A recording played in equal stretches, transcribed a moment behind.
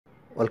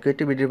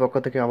অলকেটি বিডির পক্ষ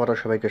থেকে আবারও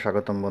সবাইকে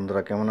স্বাগতম।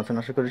 বন্ধুরা কেমন আছেন?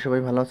 আশা করি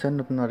সবাই ভালো আছেন।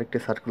 নতুন আরেকটি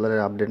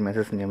সার্কুলারের আপডেট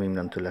মেসেজ নিয়ে আমি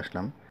ইমরান চলে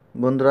আসলাম।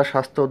 বন্ধুরা,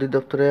 স্বাস্থ্য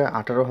অধিদপ্তরে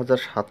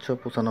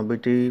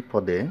 18,795টি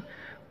পদে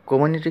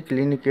কমিউনিটি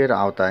ক্লিনিকের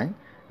আওতায়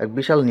এক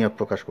বিশাল নিয়োগ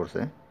প্রকাশ করছে।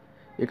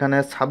 এখানে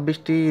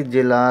 26টি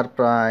জেলার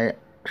প্রায়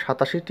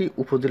 87টি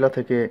উপজেলা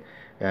থেকে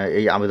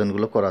এই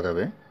আবেদনগুলো করা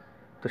যাবে।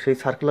 তো সেই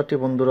সার্কুলারটি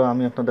বন্ধুরা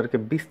আমি আপনাদেরকে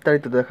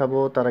বিস্তারিত দেখাবো।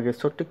 তার আগে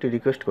ছোট্ট একটি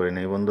রিকোয়েস্ট করে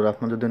নেই বন্ধুরা,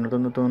 আপনারা যদি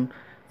নতুন নতুন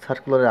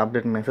সার্কুলারের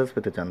আপডেট মেসেজ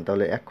পেতে চান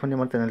তাহলে এক্ষুনি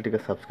আমার চ্যানেলটিকে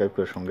সাবস্ক্রাইব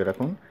করে সঙ্গে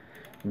রাখুন।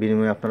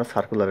 বিনিময়ে আপনারা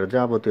সার্কুলারের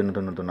যাবতীয়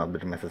নতুন নতুন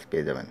আপডেট মেসেজ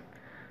পেয়ে যাবেন।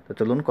 তো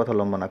চলুন কথা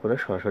লম্বা না করে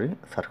সরাসরি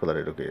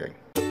সার্কুলারে ঢুকে যাই।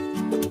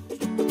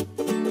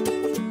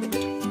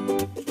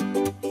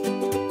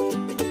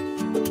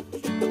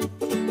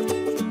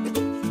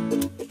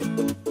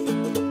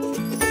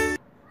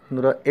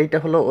 বন্ধুরা, এইটা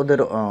হলো ওদের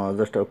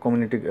just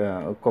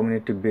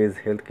community base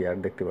health care,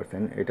 দেখতে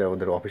পাচ্ছেন এটা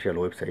ওদের অফিসিয়াল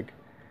ওয়েবসাইট।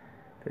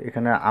 তো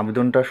এখানে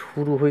আবেদনটা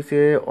শুরু হয়েছে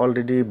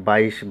অলরেডি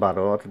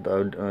 22/12 অর্থাৎ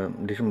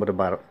ডিসেম্বরের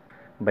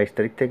 22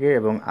 তারিখ থেকে,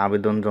 এবং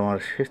আবেদন জমার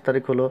শেষ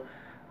তারিখ হলো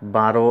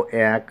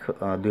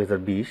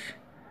 12/1/2020।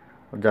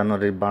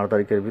 জানুয়ারির 12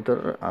 তারিখের ভিতর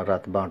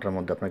রাত 12টার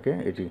মধ্যে আপনাকে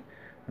এটি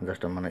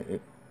জাস্ট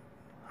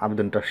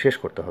আবেদনটা শেষ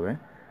করতে হবে।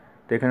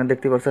 তো এখানে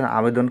দেখতে পাচ্ছেন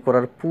আবেদন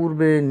করার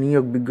পূর্বে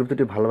নিয়োগ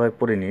বিজ্ঞপ্তিটি ভালোভাবে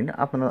পড়ে নিন।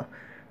 আপনারা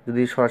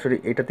যদি সরাসরি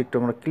এটাতে একটু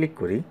আমরা ক্লিক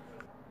করি,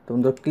 তো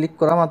বন্ধুরা ক্লিক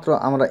করা মাত্র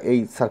আমরা এই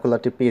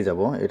সার্কুলারটি পেয়ে যাব।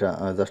 এটা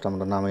জাস্ট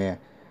আমরা নামে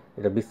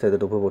এটা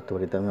বিস্তারিত উপর করতে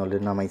পারি। তো আমি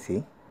অলরেডি নামাইছি।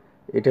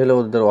 এটা হলো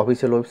ওদের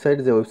অফিসিয়াল ওয়েবসাইট,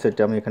 যে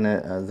ওয়েবসাইটটা আমি এখানে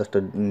জাস্ট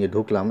নিয়ে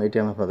ঢুকলাম। এটি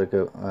আমি আপনাদেরকে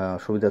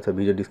সুবিধার্থে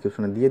ভিডিও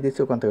ডিসক্রিপশনে দিয়ে দিচ্ছি,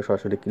 ওখান থেকে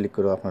সরাসরি ক্লিক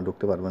করে আপনারা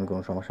ঢুকতে পারবেন,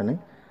 কোনো সমস্যা নেই।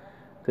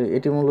 তো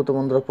এটি মূলত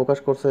বন্ধুরা প্রকাশ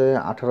করছে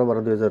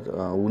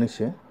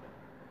 18/12/2019-এ।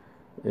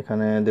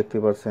 এখানে দেখতে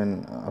পাচ্ছেন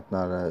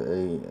আপনার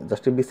এই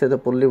জাস্ট বিস্তারিত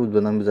পড়লেই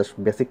বুঝবেন, আমি জাস্ট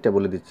বেসিকটা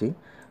বলে দিচ্ছি।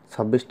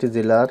 26টি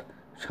জেলার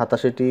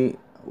 87টি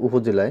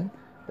উপজেলায়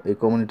এই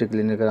কমিউনিটি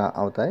ক্লিনিকের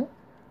আওতায়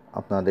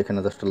আপনার এখানে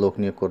জাস্ট লোক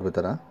নিয়োগ করবে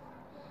তারা।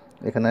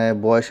 এখানে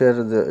বয়সের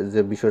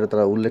যে বিষয়টা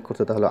তারা উল্লেখ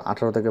করছে তাহলে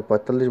 18 থেকে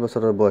 45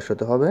 বছরের বয়স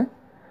হতে হবে।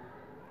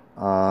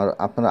 আর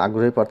আপনার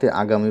আগ্রহী প্রার্থী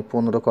আগামী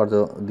 15 কার্য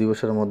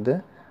দিবসের মধ্যে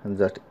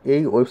জাস্ট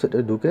এই ওয়েবসাইটে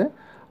ঢুকে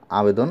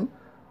আবেদন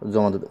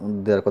জমা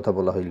দেওয়ার কথা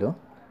বলা হইল।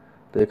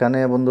 তো এখানে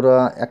বন্ধুরা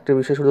একটা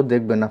বিষয় শুধু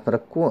দেখবেন, আপনারা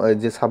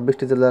যে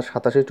 26টি জেলার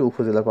 87টি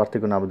উপজেলার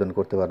প্রার্থীগণ আবেদন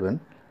করতে পারবেন।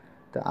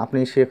 তা আপনি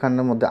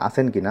সেখানের মধ্যে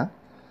আছেন কি না?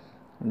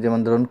 যেমন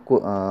ধরুন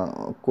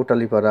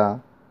কোটালীপাড়া,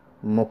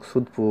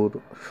 মকসুদপুর,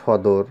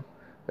 সদর,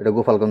 এটা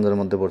গোপালগঞ্জের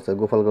মধ্যে পড়ছে।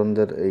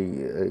 গোপালগঞ্জের এই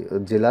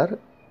জেলার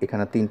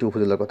এখানে 3টি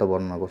উপজেলার কথা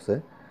বর্ণনা করছে।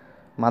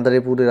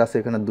 মাদারীপুরের আছে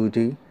এখানে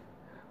 2টি,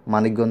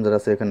 মানিকগঞ্জের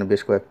আছে এখানে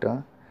বেশ কয়েকটা।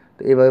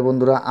 তো এইভাবে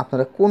বন্ধুরা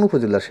আপনারা কোন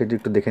উপজেলার সেটি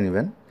একটু দেখে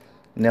নেবেন,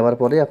 নেওয়ার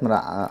পরে আপনারা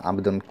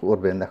আবেদন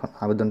করবেন। এখন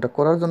আবেদনটা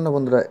করার জন্য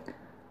বন্ধুরা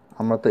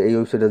আমরা তো এই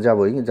ওয়েবসাইটে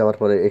যাবই, যাওয়ার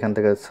পরে এখান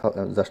থেকে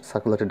জাস্ট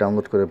সার্কুলারটি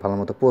ডাউনলোড করে ভালো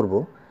মতো পড়বো।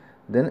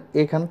 দেন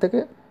এখান থেকে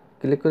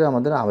ক্লিক করে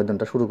আমাদের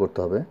আবেদনটা শুরু করতে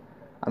হবে।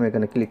 আমি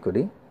এখানে ক্লিক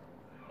করি।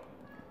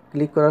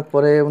 ক্লিক করার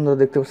পরে বন্ধুরা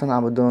দেখতে পাচ্ছেন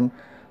আবেদন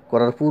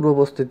করার পূর্ব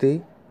উপস্থিতি।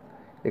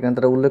 এখানে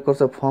তারা উল্লেখ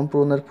করছে ফর্ম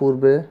পূরণের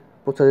পূর্বে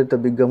প্রচারিত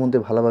বিজ্ঞাপনটি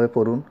ভালোভাবে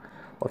পড়ুন,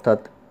 অর্থাৎ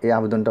এই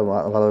আবেদনটা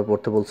ভালোভাবে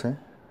পড়তে বলছে।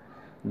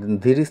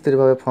 ধীর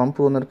স্থিরভাবে ফর্ম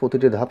পূরণের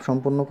প্রতিটি ধাপ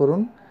সম্পন্ন করুন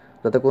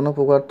যাতে কোনো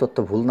প্রকার তথ্য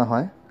ভুল না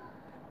হয়।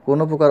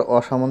 কোনো প্রকার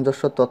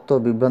অসামঞ্জস্য তথ্য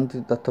বিভ্রান্তি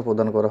তথ্য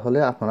প্রদান করা হলে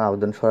আপনার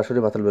আবেদন সরাসরি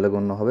বাতিল বলে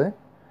গণ্য হবে।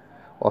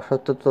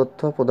 অসত্য তথ্য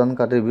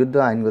প্রদানকারীর বিরুদ্ধে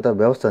আইনগত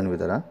ব্যবস্থা নেবে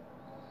তারা।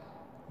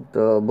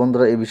 তো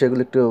বন্ধুরা এই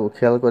বিষয়গুলো একটু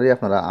খেয়াল করে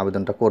আপনারা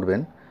আবেদনটা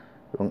করবেন।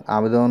 এবং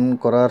আবেদন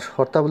করার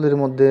শর্তাবলীর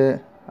মধ্যে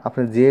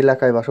আপনি যে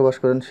এলাকায় বসবাস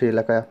করেন সেই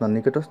এলাকায় আপনার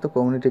নিকটস্থ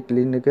কমিউনিটি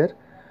ক্লিনিকের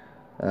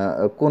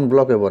কোন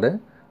ব্লকে পড়ে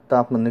তা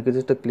আপনার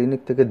নিকটস্থ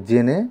ক্লিনিক থেকে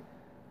জেনে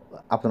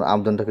আপনার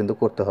আবেদনটা কিন্তু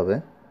করতে হবে।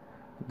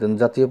 দেন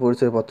জাতীয়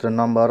পরিচয়পত্রের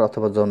নম্বর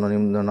অথবা জন্ম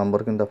নিবন্ধন নম্বর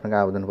কিন্তু আপনাকে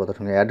আবেদনপত্রের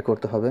সঙ্গে অ্যাড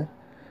করতে হবে।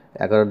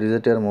 11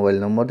 ডিজিটের মোবাইল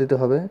নম্বর দিতে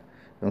হবে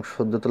এবং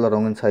সদ্য তোলা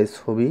রঙিন সাইজ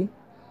ছবি,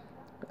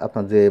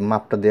 আপনার যে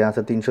মাপটা দেওয়া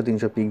আছে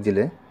 300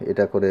 পিক্সেলে,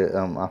 এটা করে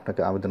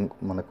আপনাকে আবেদন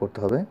করতে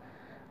হবে।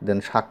 দেন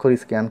স্বাক্ষর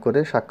স্ক্যান করে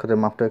স্বাক্ষরের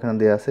মাপটা এখানে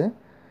দেওয়া আছে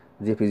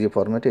জেপিজি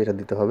ফরম্যাটে, এটা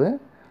দিতে হবে।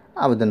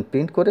 আবেদন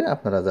প্রিন্ট করে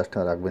আপনারা জাস্ট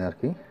রাখবেন আর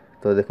কি।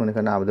 তো দেখুন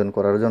এখানে আবেদন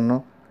করার জন্য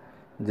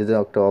যে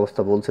একটা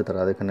অবস্থা বলছে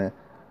তারা, এখানে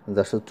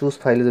জাস্ট চুজ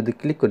ফাইলে যদি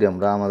ক্লিক করি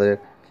আমরা, আমাদের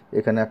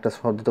এখানে একটা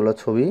সদ্য তোলা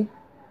ছবি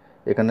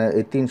এখানে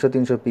এই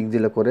 300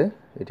 পিক্সেলে করে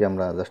এটি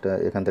আমরা জাস্ট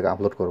এখান থেকে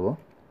আপলোড করব।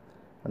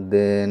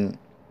 দেন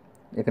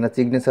এখানে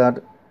সিগনেচার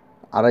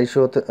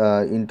 250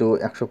 ×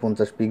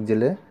 150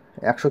 পিক্সেলে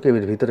 100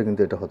 কেবির ভিতরে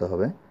কিন্তু এটা হতে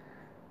হবে।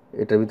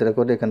 এটার ভিতরে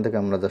করে এখান থেকে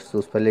আমরা জাস্ট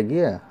চুজ ফাইলে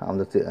গিয়ে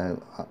আমাদের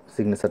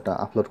সিগনেচারটা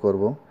আপলোড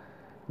করব।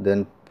 দেন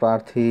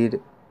প্রার্থীর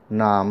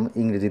নাম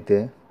ইংরেজিতে,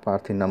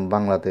 প্রার্থীর নাম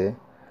বাংলাতে,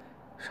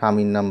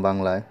 স্বামীর নাম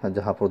বাংলায়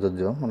যাহা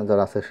প্রযোজ্য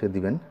যারা আছে সে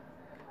দিবেন,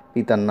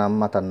 পিতার নাম,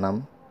 মাতার নাম।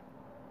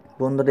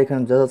 বন্ধুরা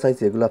এখানে যা যা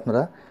চাইছে এগুলো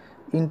আপনারা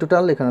ইন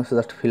টোটাল এখানে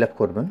জাস্ট ফিল আপ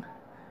করবেন।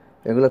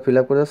 এগুলো ফিল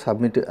আপ করে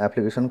সাবমিট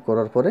অ্যাপ্লিকেশন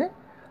করার পরে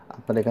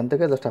আপনার এখান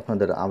থেকে জাস্ট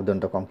আপনাদের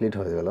আবেদনটা কমপ্লিট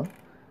হয়ে গেল।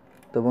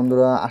 তো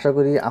বন্ধুরা আশা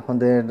করি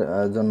আপনাদের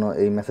জন্য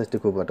এই মেসেজটি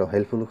খুব একটা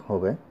হেল্পফুল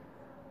হবে।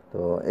 তো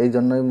এই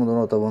জন্যই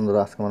মূলত বন্ধুরা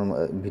আজকে আমার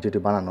ভিডিওটি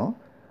বানানো।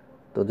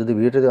 তো যদি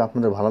ভিডিওটি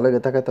আপনাদের ভালো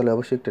লেগে থাকে তাহলে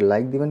অবশ্যই একটি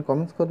লাইক দিবেন,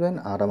 কমেন্টস করবেন,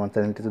 আর আমার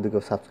চ্যানেলটি যদি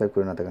কেউ সাবস্ক্রাইব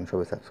করে না থাকেন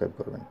সবাই সাবস্ক্রাইব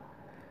করবেন।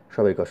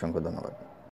 সবাইকে অসংখ্য ধন্যবাদ।